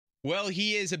Well,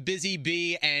 he is a busy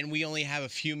bee, and we only have a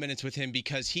few minutes with him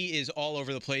because he is all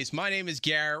over the place. My name is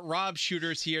Garrett. Rob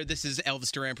Shooter's here. This is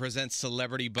Elvis Duran Presents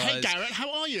Celebrity Buzz. Hey, Garrett,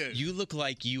 how are you? You look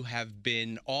like you have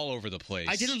been all over the place.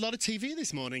 I did a lot of TV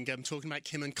this morning. I'm talking about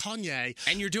Kim and Kanye.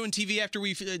 And you're doing TV after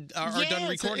we are done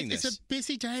recording this. It's a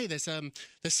busy day. There's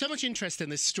so much interest in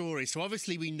this story. So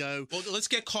obviously we know. Well, let's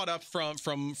get caught up from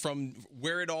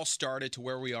where it all started to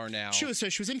where we are now. Sure. So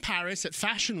she was in Paris at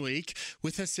Fashion Week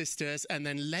with her sisters, and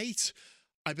then late,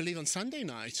 I believe on Sunday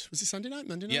night. Was it Sunday night?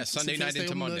 Monday night? Yeah, Sunday night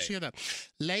into Monday.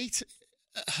 Late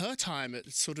her time at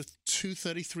sort of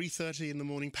 2:30, 3:30 in the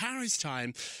morning Paris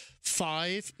time,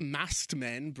 5 masked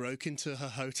men broke into her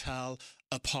hotel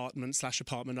apartment.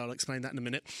 I'll explain that in a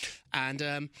minute. And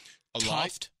A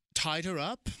loft? tied her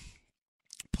up,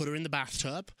 put her in the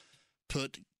bathtub,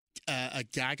 put a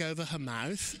gag over her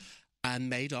mouth,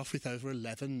 and made off with over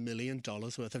 $11 million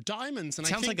worth of diamonds. And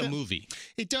Sounds I think like a movie.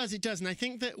 It does. And I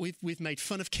think that we've made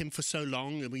fun of Kim for so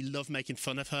long, and we love making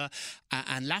fun of her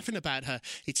and laughing about her.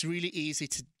 It's really easy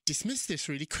to dismiss this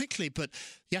really quickly, but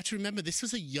you have to remember this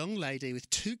was a young lady with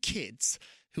 2 kids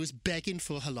who was begging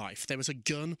for her life. There was a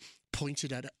gun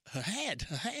pointed at her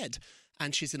head,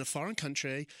 and she's in a foreign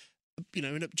country,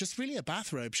 in just really a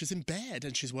bathrobe. She's in bed,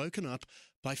 and she's woken up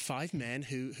by 5 men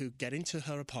who get into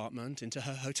her apartment, into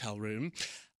her hotel room,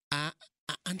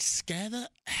 and scare the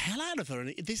hell out of her.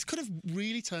 And this could have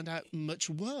really turned out much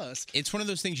worse. It's one of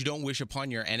those things you don't wish upon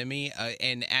your enemy.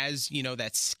 And as,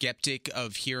 that skeptic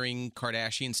of hearing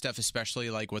Kardashian stuff,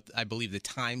 especially like what I believe the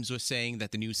Times was saying,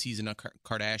 that the new season of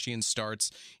Kardashian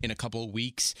starts in a couple of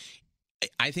weeks.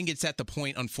 I think it's at the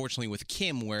point, unfortunately, with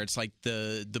Kim where it's like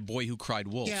the boy who cried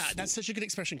wolf. Yeah, that's such a good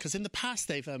expression, because in the past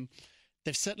they've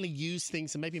certainly used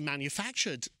things and maybe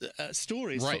manufactured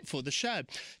stories for the show.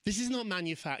 This is not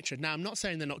manufactured. Now, I'm not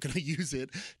saying they're not going to use it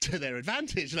to their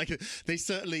advantage. Like they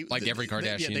certainly, like every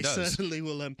Kardashian does. They certainly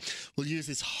will use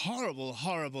this horrible,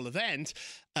 horrible event.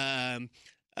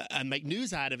 And make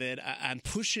news out of it and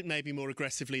push it maybe more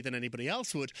aggressively than anybody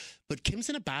else would. But Kim's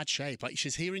in a bad shape. Like,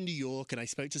 she's here in New York, and I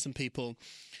spoke to some people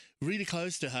really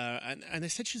close to her, and they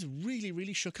said she's really,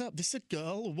 really shook up. This is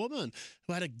a woman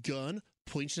who had a gun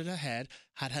pointed at her head,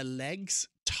 had her legs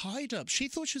tied up. She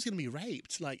thought she was going to be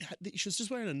raped. Like, she was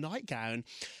just wearing a nightgown,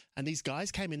 and these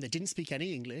guys came in. They didn't speak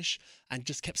any English and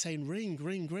just kept saying, ring,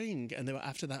 ring, ring. And they were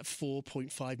after that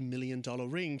 $4.5 million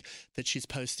ring that she's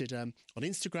posted on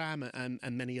Instagram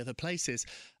and many other places.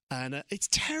 And it's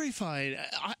terrifying.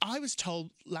 I was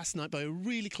told last night by a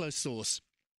really close source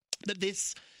that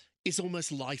this is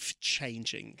almost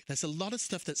life-changing. There's a lot of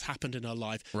stuff that's happened in her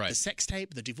life. Right. The sex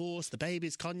tape, the divorce, the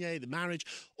babies, Kanye, the marriage,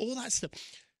 all that stuff.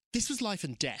 This was life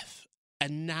and death.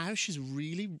 And now she's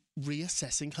really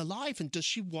reassessing her life. And does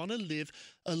she want to live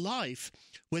a life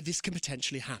where this can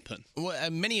potentially happen? Well,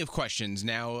 many of questions.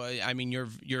 Now, I mean,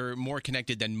 you're more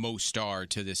connected than most are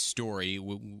to this story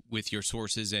with your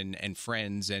sources and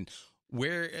friends. And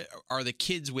where are the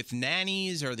kids with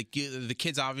nannies? Or the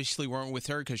kids obviously weren't with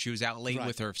her because she was out late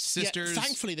with her sisters? Yeah,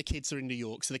 thankfully, the kids are in New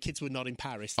York, so the kids were not in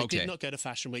Paris. They did not go to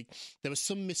Fashion Week. There was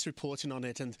some misreporting on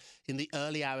it, and in the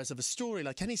early hours of a story,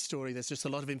 like any story, there's just a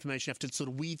lot of information you have to sort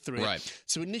of weed through. Right.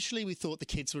 So initially, we thought the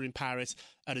kids were in Paris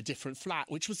at a different flat,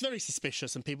 which was very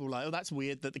suspicious, and people were like, "Oh, that's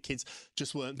weird that the kids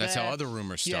just weren't there." That's how other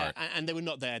rumors start. Yeah, and they were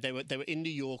not there. They were in New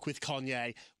York with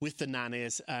Kanye, with the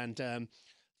nannies, and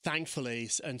thankfully,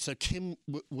 and so Kim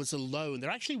was alone.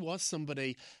 There actually was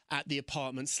somebody at the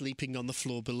apartment sleeping on the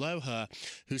floor below her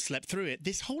who slept through it.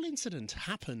 This whole incident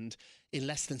happened in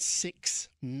less than 6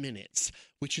 minutes,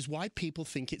 which is why people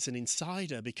think it's an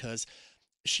insider, because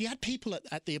she had people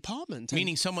at the apartment.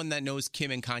 Meaning someone that knows Kim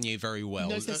and Kanye very well.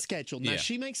 Knows their schedule. Now,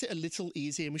 she makes it a little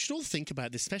easier, and we should all think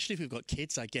about this, especially if we've got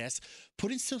kids, I guess.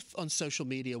 Putting stuff on social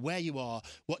media, where you are,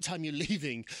 what time you're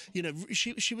leaving.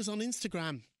 She was on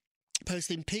Instagram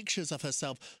posting pictures of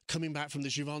herself coming back from the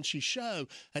Givenchy show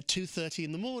at 2:30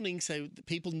 in the morning, so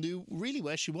people knew really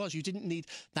where she was. You didn't need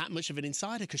that much of an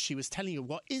insider, because she was telling you.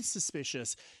 What is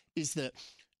suspicious is that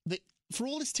for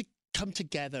all this to come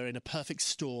together in a perfect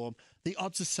storm, the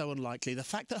odds are so unlikely. The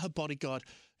fact that her bodyguard,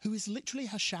 who is literally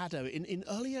her shadow, in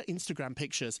earlier Instagram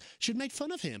pictures, she'd made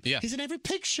fun of him. Yeah. He's in every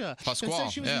picture. Pasquale, and so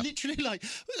she was literally like,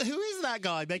 who is that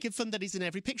guy? Making fun that he's in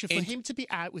every picture. For him to be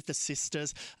out with the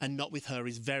sisters and not with her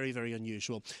is very, very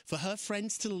unusual. For her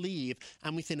friends to leave,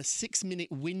 and within a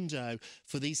 6-minute window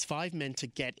for these 5 men to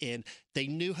get in, they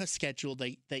knew her schedule.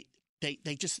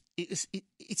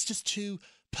 It's just too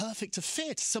perfect a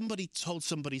fit. Somebody told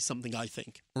somebody something, I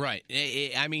think. Right.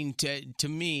 I mean, to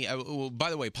me, well, by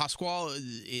the way, Pasquale,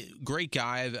 great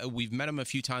guy. We've met him a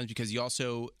few times because he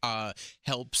also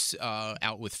helps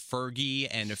out with Fergie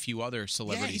and a few other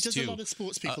celebrities, he does too. a lot of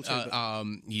sports people,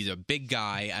 too. He's a big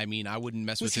guy. I mean, I wouldn't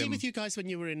mess with him. Was he with you guys when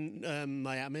you were in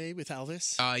Miami with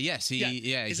Elvis? Yes.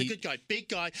 He's a good guy. Big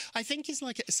guy. I think he's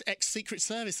like ex-Secret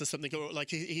Service or something, or like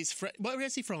he's... Where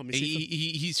is he from? Is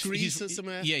he from Greece or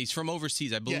somewhere? Yeah, he's from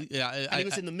overseas, I believe. Yeah. And he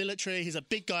was in the military. He's a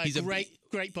big guy,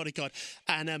 great bodyguard.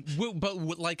 And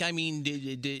but like, I mean,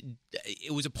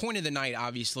 it was a point of the night,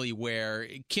 obviously, where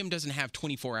Kim doesn't have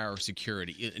 24-hour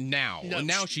security now. No,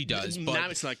 now she does. But, now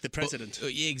it's like the president.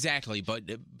 Exactly. But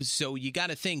so you got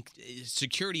to think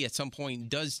security at some point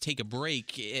does take a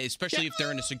break, especially if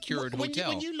they're in a secured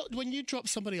hotel. When you drop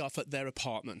somebody off at their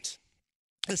apartment,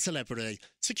 a celebrity,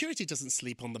 security doesn't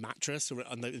sleep on the mattress or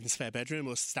in the spare bedroom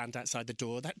or stand outside the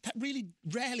door. That really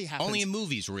rarely happens. Only in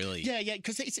movies, really. Yeah,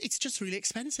 because it's just really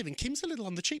expensive, and Kim's a little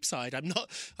on the cheap side. I'm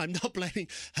not blaming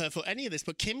her for any of this,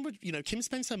 but Kim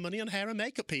spends her money on hair and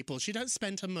makeup people. She don't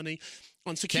spend her money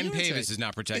on security. Ken Pavis is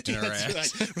not protecting her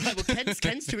ass. Right. Well,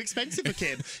 Ken's too expensive for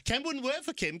Kim. Ken wouldn't work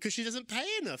for Kim because she doesn't pay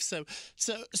enough. So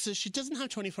she doesn't have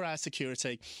 24-hour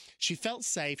security. She felt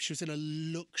safe. She was in a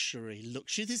luxury.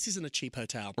 This isn't a cheap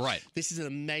hotel. Right. This is an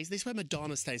amazing. This is where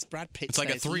Madonna stays. Brad Pitt. It's like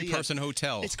a 3-person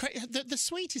hotel. It's great. The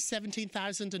suite is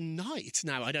 $17,000 a night.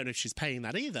 Now I don't know if she's paying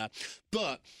that either,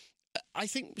 but I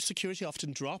think security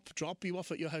often drop you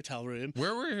off at your hotel room.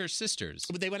 Where were her sisters?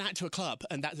 They went out to a club,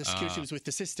 and the security was with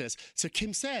the sisters. So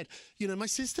Kim said, my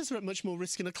sisters are at much more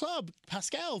risk in a club.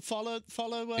 Pascal, follow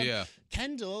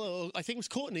Kendall, or I think it was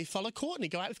Courtney. Follow Courtney.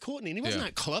 Go out with Courtney. And he wasn't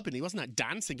out clubbing. He wasn't out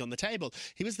dancing on the table.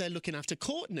 He was there looking after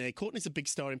Courtney. Courtney's a big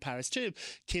star in Paris too.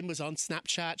 Kim was on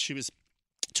Snapchat. She was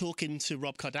talking to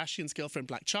Rob Kardashian's girlfriend,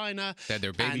 Blac Chyna. They had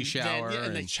their baby shower.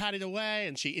 And they chatted away,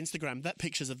 and she Instagrammed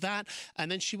pictures of that.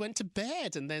 And then she went to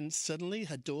bed, and then suddenly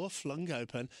her door flung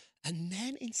open, and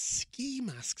men in ski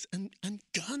masks and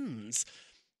guns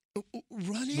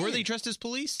run in. Were they dressed as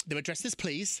police? They were dressed as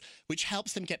police, which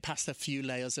helps them get past a few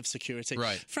layers of security.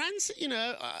 Right. France,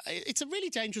 it's a really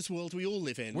dangerous world we all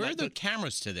live in. Where are the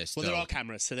cameras to this, Well, there are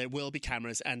cameras, so there will be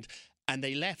cameras, and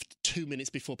they left 2 minutes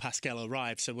before Pascal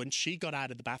arrived. So when she got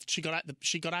out of the bath, she got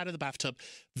out of the bathtub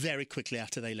very quickly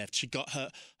after they left. She got her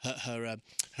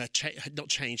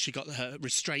She got her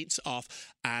restraints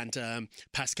off, and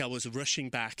Pascal was rushing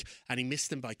back, and he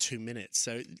missed them by 2 minutes.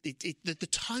 So the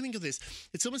timing of this,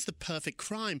 it's almost the perfect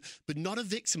crime, but not a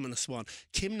victimless one.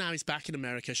 Kim now is back in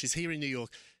America. She's here in New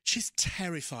York. She's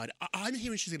terrified. I'm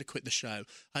hearing she's going to quit the show.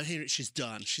 I'm hearing she's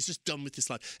done. She's just done with this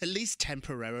life, at least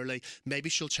temporarily. Maybe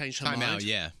she'll change her mind. Out,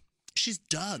 yeah. She's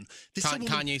done.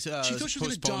 Kanye's she thought she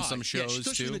was postponed some shows, she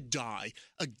thought she was going to die.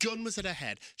 A gun was at her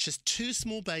head. She has 2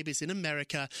 small babies in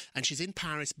America, and she's in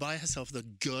Paris by herself with a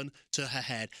gun to her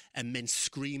head and men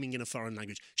screaming in a foreign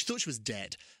language. She thought she was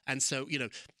dead. And so,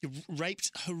 raped,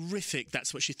 horrific.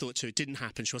 That's what she thought too. It didn't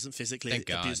happen. She wasn't physically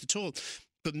abused at all.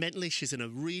 But mentally, she's in a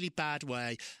really bad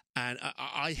way, and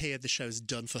I hear the show's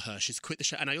done for her. She's quit the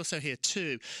show. And I also hear,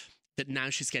 too, that now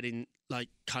she's getting,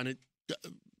 kind of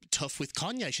tough with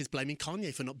Kanye. She's blaming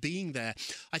Kanye for not being there.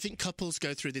 I think couples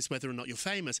go through this whether or not you're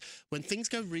famous. When things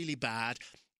go really bad,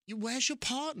 where's your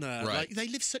partner? Right. They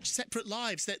live such separate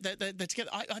lives. They're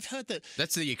together. I've heard that.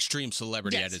 That's the extreme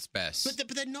celebrity at its best. But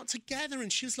they're not together.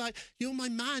 And she was like, you're my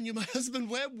man. You're my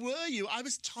husband. Where were you? I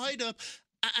was tied up,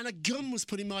 and a gun was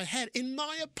put in my head in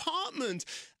my apartment.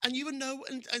 And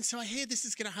and so I hear this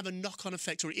is going to have a knock-on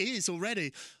effect, or it is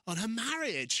already, on her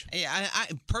marriage. Yeah, I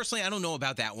personally, I don't know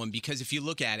about that one, because if you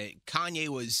look at it, Kanye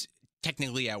was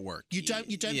technically at work. You don't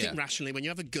think rationally when you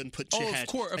have a gun put to your head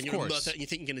and you're a mother and you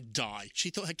think you're going to die.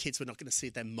 She thought her kids were not going to see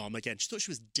their mom again. She thought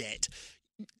she was dead.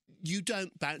 You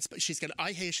don't bounce, but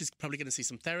I hear she's probably going to see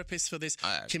some therapists for this.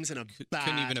 Kim's in a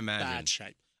bad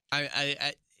shape.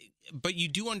 But you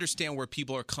do understand where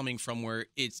people are coming from, where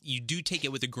you do take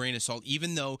it with a grain of salt,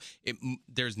 even though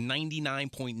there's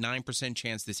 99.9%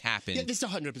 chance this happened. Yeah, this is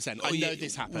 100%. I know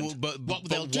this happened. But what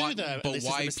they'll do, though, but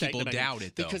why people doubt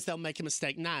it, though? Because they'll make a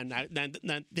mistake now. Now,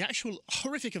 the actual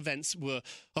horrific events were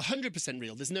 100%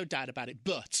 real. There's no doubt about it.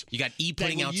 But you got E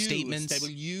putting out statements. They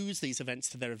will use these events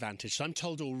to their advantage. So I'm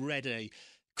told already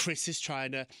Chris is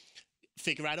trying to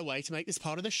figure out a way to make this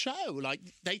part of the show.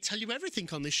 They tell you everything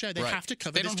on this show. They have to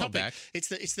cover this topic. It's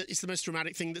the most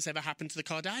dramatic thing that's ever happened to the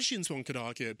Kardashians, one could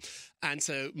argue. And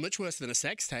so much worse than a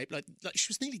sex tape. Like she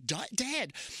was nearly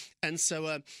dead. And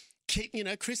so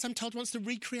Chris, I'm told, wants to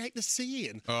recreate the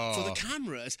scene for the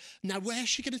cameras. Now, where's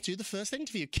she going to do the first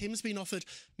interview? Kim's been offered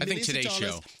millions of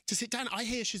dollars to sit down. I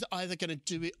hear she's either going to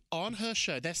do it on her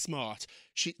show. They're smart.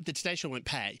 the Today Show won't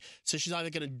pay. So she's either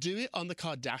going to do it on the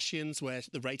Kardashians, where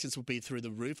the ratings will be through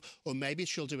the roof, or maybe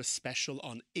she'll do a special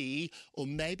on E, or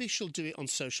maybe she'll do it on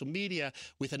social media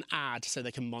with an ad so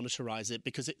they can monetize it.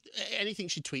 Because anything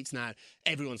she tweets now,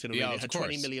 everyone's going to read it. Her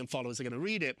 20 million followers are going to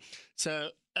read it. So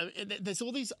there's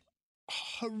all these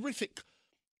horrific.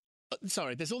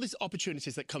 There's all these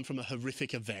opportunities that come from a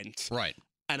horrific event. Right.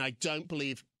 And I don't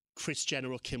believe Kris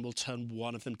Jenner or Kim will turn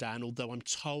one of them down, although I'm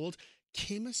told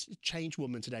Kim has a changed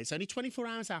woman today. It's only 24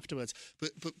 hours afterwards.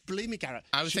 But believe me, Garrett,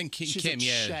 I would think she's Kim,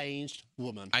 a changed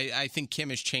woman. I think Kim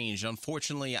has changed.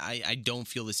 Unfortunately, I don't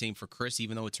feel the same for Kris,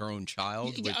 even though it's her own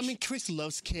child. Yeah, I mean, Kris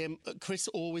loves Kim. Kris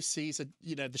always sees,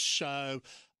 the show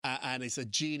and is a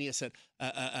genius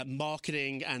at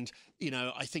marketing. And,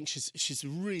 I think she's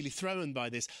really thrown by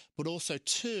this. But also,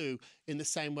 too, in the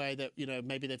same way that,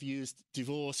 maybe they've used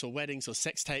divorce or weddings or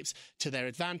sex tapes to their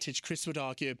advantage, Kris would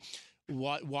argue,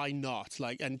 why not?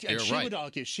 And she would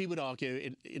argue,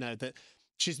 that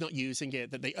she's not using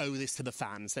it, that they owe this to the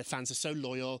fans. Their fans are so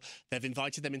loyal. They've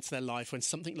invited them into their life. When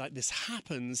something like this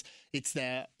happens, it's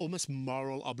their almost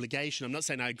moral obligation. I'm not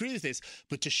saying I agree with this,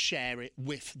 but to share it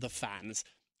with the fans.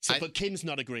 But Kim's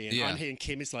not agreeing. Yeah. I'm hearing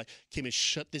Kim has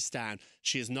shut this down.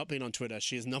 She has not been on Twitter.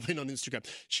 She has not been on Instagram.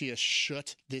 She has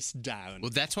shut this down. Well,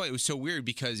 that's why it was so weird,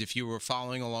 because if you were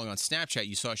following along on Snapchat,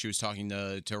 you saw she was talking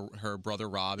to her brother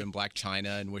Rob in Blac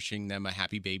Chyna and wishing them a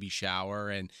happy baby shower.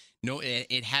 And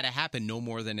it had to happen no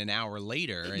more than an hour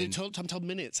later. I'm told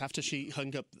minutes after she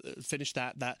hung up, finished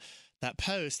that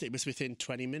post, it was within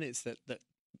 20 minutes that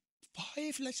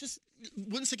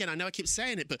once again, I know I keep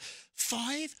saying it, but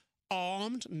 5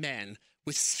 armed men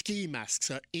with ski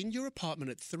masks are in your apartment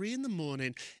at 3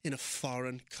 a.m. in a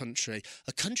foreign country,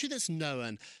 a country that's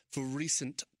known for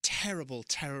recent terrible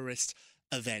terrorist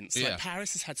events. Yeah. Like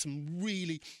Paris has had some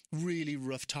really, really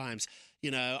rough times.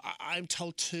 I'm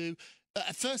told too.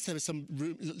 At first, there was some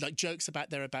jokes about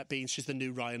being she's the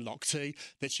new Ryan Lochte,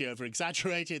 that she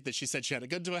over-exaggerated, that she said she had a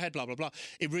gun to her head, blah, blah, blah.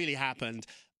 It really happened.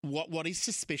 What is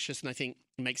suspicious, and I think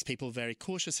makes people very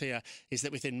cautious here, is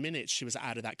that within minutes she was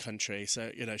out of that country.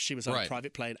 So, she was on a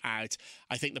private plane out.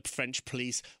 I think the French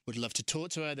police would love to talk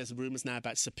to her. There's rumours now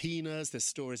about subpoenas. There's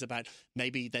stories about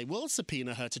maybe they will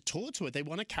subpoena her to talk to her. They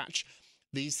want to catch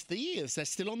these thieves. They're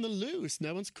still on the loose.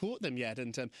 No one's caught them yet.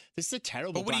 And this is a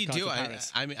terrible But what do you do?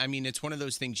 Paris. I mean, it's one of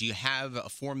those things. You have a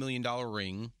 $4 million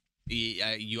ring.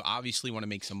 You obviously want to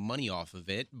make some money off of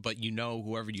it, but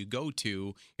whoever you go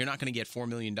to, you're not going to get $4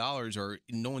 million, or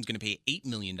no one's going to pay $8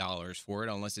 million for it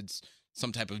unless it's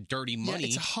some type of dirty money.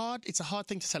 Yeah, it's a hard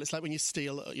thing to sell. It's like when you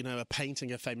steal, a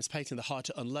painting, a famous painting. They're hard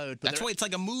to unload. But that's why it's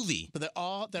like a movie. But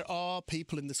there are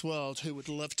people in this world who would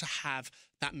love to have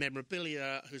that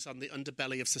memorabilia, who's on the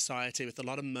underbelly of society with a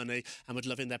lot of money, and would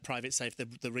love in their private safe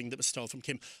the ring that was stolen from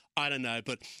Kim. I don't know,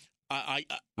 but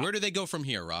where do they go from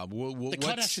here, Rob? The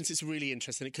Kardashians is really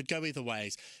interesting. It could go either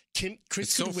ways.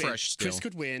 Kris could win. Kris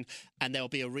could win, and there'll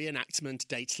be a reenactment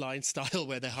Dateline style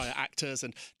where they hire actors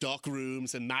and dark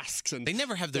rooms and masks. And they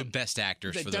never have their best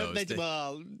actors for those. No, they don't.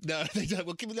 Well,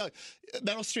 Meryl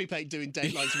Streep ain't doing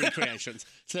Dateline's recreations.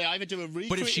 So they either do a recreation.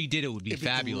 But if she did, it would be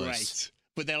fabulous. Great.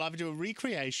 But they'll either do a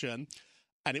recreation,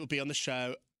 and it would be on the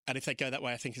show. And if they go that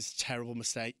way, I think it's a terrible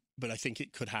mistake, but I think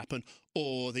it could happen.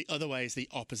 Or the other way is the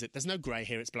opposite. There's no grey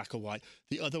here. It's black or white.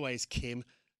 The other way is Kim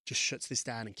just shuts this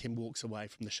down and Kim walks away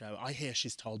from the show. I hear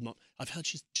she's told not. I've heard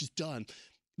she's done.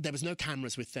 There was no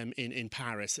cameras with them in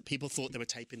Paris. People thought they were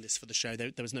taping this for the show.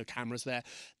 There was no cameras there.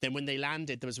 Then when they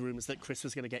landed, there was rumours that Kris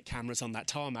was going to get cameras on that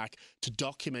tarmac to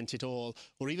document it all.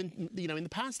 Or even, in the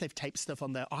past, they've taped stuff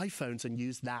on their iPhones and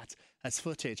used that as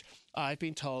footage. I've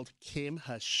been told Kim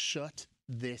has shut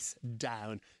this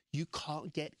down. You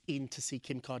can't get in to see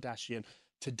Kim Kardashian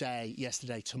today,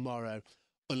 yesterday, tomorrow,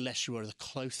 unless you are the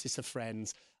closest of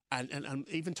friends. And I'm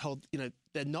even told,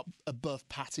 they're not above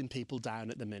patting people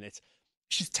down at the minute.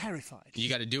 She's terrified. You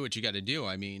got to do what you got to do.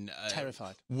 I mean,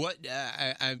 terrified. What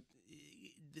the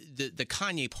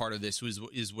Kanye part of this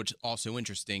is what's also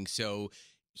interesting. So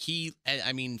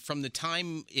from the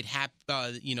time it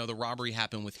happened, the robbery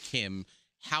happened with Kim.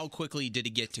 How quickly did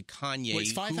it get to Kanye? Well,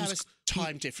 it's 5 hours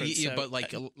time difference. Yeah, so, but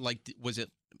was it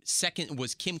second?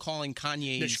 Was Kim calling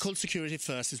Kanye? No, she called security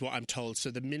first, is what I'm told. So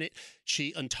the minute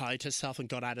she untied herself and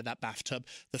got out of that bathtub,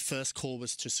 the first call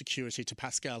was to security, to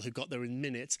Pascal, who got there in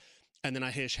minutes. And then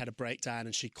I hear she had a breakdown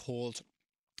and she called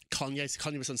Kanye.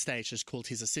 Kanye was on stage. She called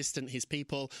his assistant, his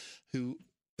people, who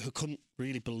couldn't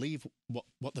really believe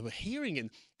what they were hearing. And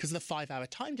because of the 5 hour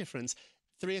time difference,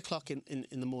 3 o'clock in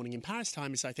the morning. In Paris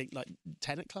time, it's, I think, like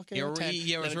 10 o'clock. Yeah,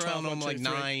 it was around like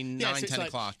 9, 10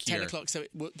 o'clock here. 10 o'clock, so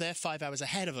they're 5 hours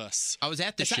ahead of us. I was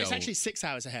at the show. It's actually 6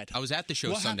 hours ahead. I was at the show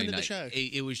what Sunday happened night. at the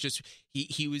show? It was just,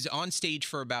 he was on stage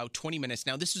for about 20 minutes.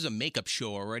 Now, this was a makeup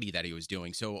show already that he was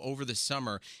doing. So over the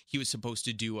summer, he was supposed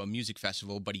to do a music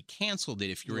festival, but he canceled it,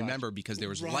 if you remember, because there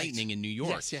was lightning in New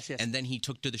York. Yes. And then he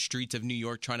took to the streets of New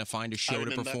York trying to find a show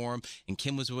to perform. And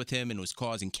Kim was with him and was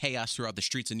causing chaos throughout the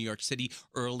streets of New York City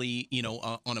early,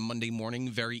 on a Monday morning,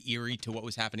 very eerie to what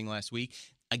was happening last week.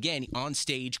 Again, on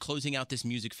stage, closing out this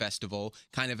music festival,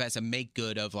 kind of as a make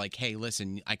good of like, hey,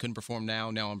 listen, I couldn't perform now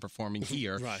I'm performing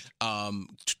here. Right.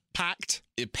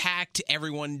 It packed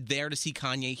everyone there to see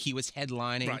Kanye. He was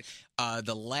headlining. Right.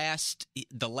 The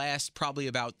last probably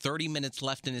about 30 minutes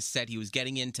left in his set, he was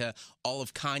getting into all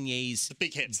of Kanye's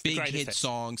big hit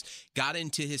songs, got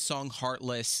into his song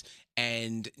Heartless,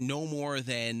 and no more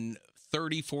than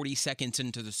 30, 40 seconds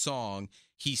into the song,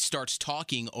 he starts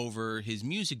talking over his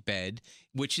music bed,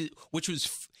 which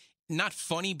was not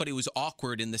funny, but it was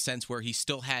awkward in the sense where he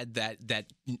still had that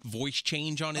voice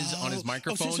change on his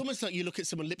microphone. So it's almost like you look at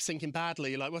someone lip syncing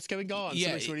badly. You're like, what's going on? Yeah,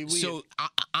 it's really weird. So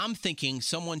I'm thinking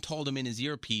someone told him in his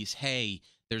earpiece, "Hey,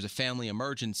 there's a family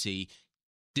emergency."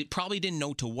 Probably didn't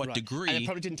know to what degree. And it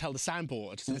probably didn't tell the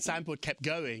soundboard. So the soundboard kept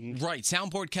going. Right.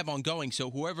 Soundboard kept on going. So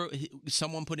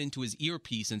someone put into his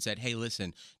earpiece and said, hey,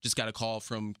 listen, just got a call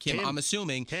from Kim. I'm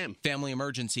assuming family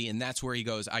emergency. And that's where he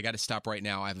goes, I got to stop right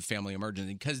now. I have a family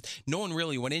emergency. Because no one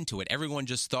really went into it. Everyone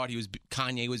just thought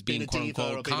Kanye was being quote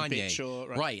unquote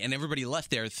Kanye. Right. And everybody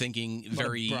left there thinking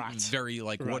very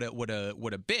like, what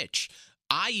a bitch.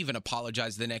 I even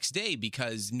apologized the next day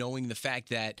because knowing the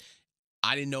fact that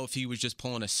I didn't know if he was just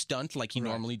pulling a stunt like he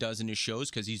normally does in his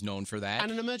shows because he's known for that.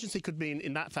 And an emergency could mean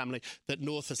in that family that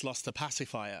North has lost the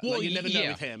pacifier. Well, you never know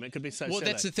with him. It could be so silly.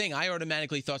 That's the thing. I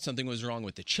automatically thought something was wrong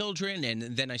with the children, and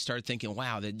then I started thinking,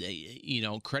 wow,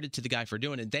 credit to the guy for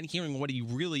doing it. Then hearing what he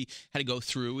really had to go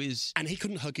through is... And he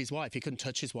couldn't hug his wife. He couldn't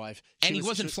touch his wife. And he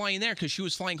wasn't flying there because she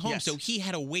was flying home, so he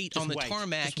had to wait on the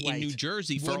tarmac in New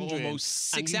Jersey for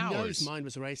almost 6 hours. And his mind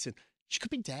was racing. She could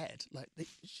be dead. Like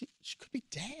she could be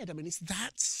dead. I mean, it's that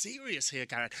serious here,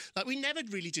 Garrett. Like we never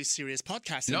really do serious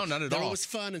podcasts. No, not at all. They're always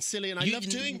fun and silly, and I love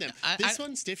doing them. This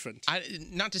one's different.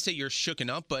 Not to say you're shooken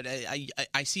up, but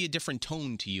I see a different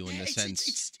tone to you in the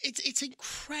sense. It's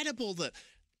incredible that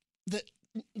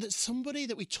somebody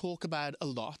that we talk about a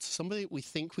lot, somebody we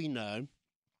think we know,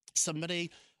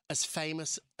 somebody as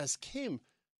famous as Kim,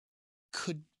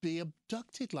 could be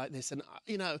abducted like this. And,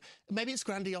 maybe it's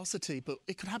grandiosity, but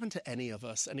it could happen to any of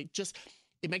us. And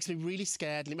it makes me really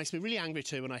scared. And it makes me really angry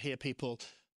too when I hear people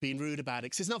being rude about it,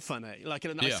 because it's not funny. Like,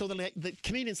 I saw the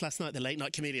comedians last night, the late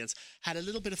night comedians, had a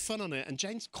little bit of fun on it, and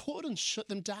James Corden shut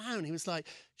them down. He was like,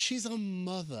 she's a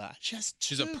mother.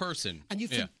 She's a person. And you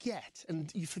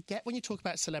forget when you talk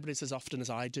about celebrities as often as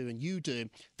I do and you do,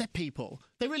 they're people.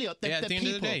 They really are. They're at the people.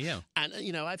 End of the day, yeah.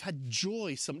 And, I've had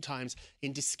joy sometimes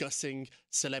in discussing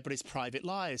celebrities' private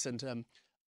lives. And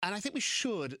I think we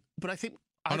should, but I think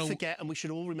I forget, and we should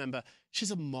all remember,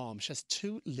 she's a mom. She has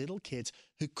 2 little kids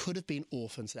who could have been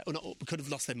orphans, or not, could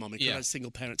have lost their mom, could have a single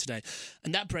parent today.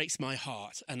 And that breaks my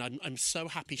heart. And I'm so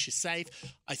happy she's safe.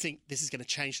 I think this is going to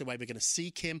change the way we're going to see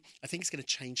Kim. I think it's going to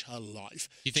change her life.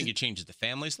 You think it changes the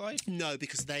family's life? No,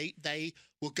 because they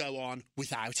will go on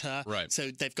without her. Right.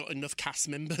 So they've got enough cast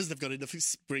members, they've got enough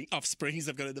offsprings,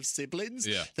 they've got enough siblings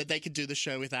that they could do the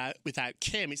show without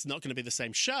Kim. It's not going to be the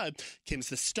same show. Kim's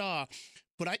the star.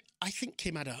 But I think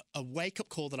Kim had a wake-up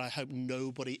call that I hope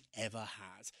nobody ever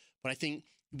has. But I think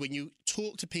when you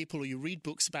talk to people or you read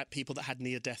books about people that had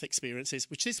near-death experiences,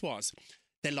 which this was,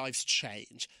 their lives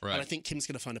change. Right. And I think Kim's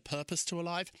going to find a purpose to her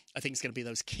life. I think it's going to be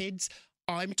those kids.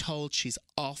 I'm told she's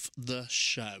off the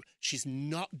show. She's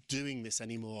not doing this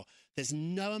anymore. There's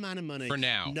no amount of money, for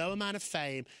now, no amount of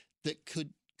fame that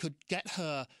could get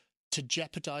her to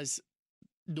jeopardize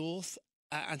North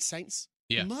and Saint's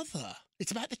mother.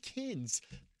 It's about the kids.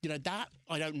 That,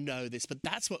 I don't know this, but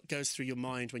that's what goes through your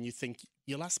mind when you think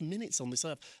your last minutes on this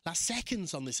earth, last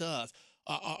seconds on this earth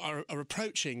are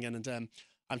approaching. And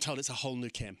I'm told it's a whole new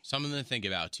Kim. Something to think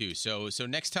about, too. So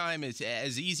next time, it's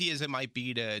as easy as it might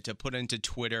be to put into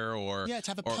Twitter or... Yeah,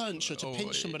 to have a punch or to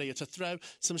pinch somebody or to throw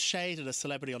some shade at a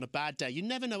celebrity on a bad day. You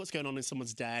never know what's going on in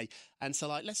someone's day. And so,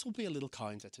 let's all be a little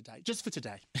kinder today. Just for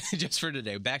today. Just for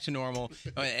today. Back to normal.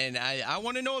 And I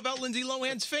want to know about Lindsay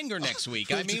Lohan's finger next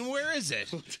week. I mean, where is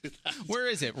it? Where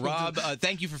is it? Rob,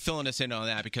 thank you for filling us in on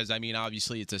that because,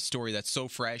 obviously it's a story that's so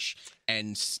fresh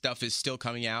and stuff is still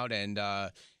coming out and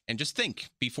just think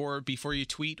before you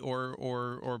tweet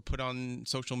or put on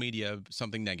social media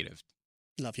something negative.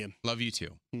 Love you. Love you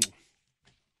too.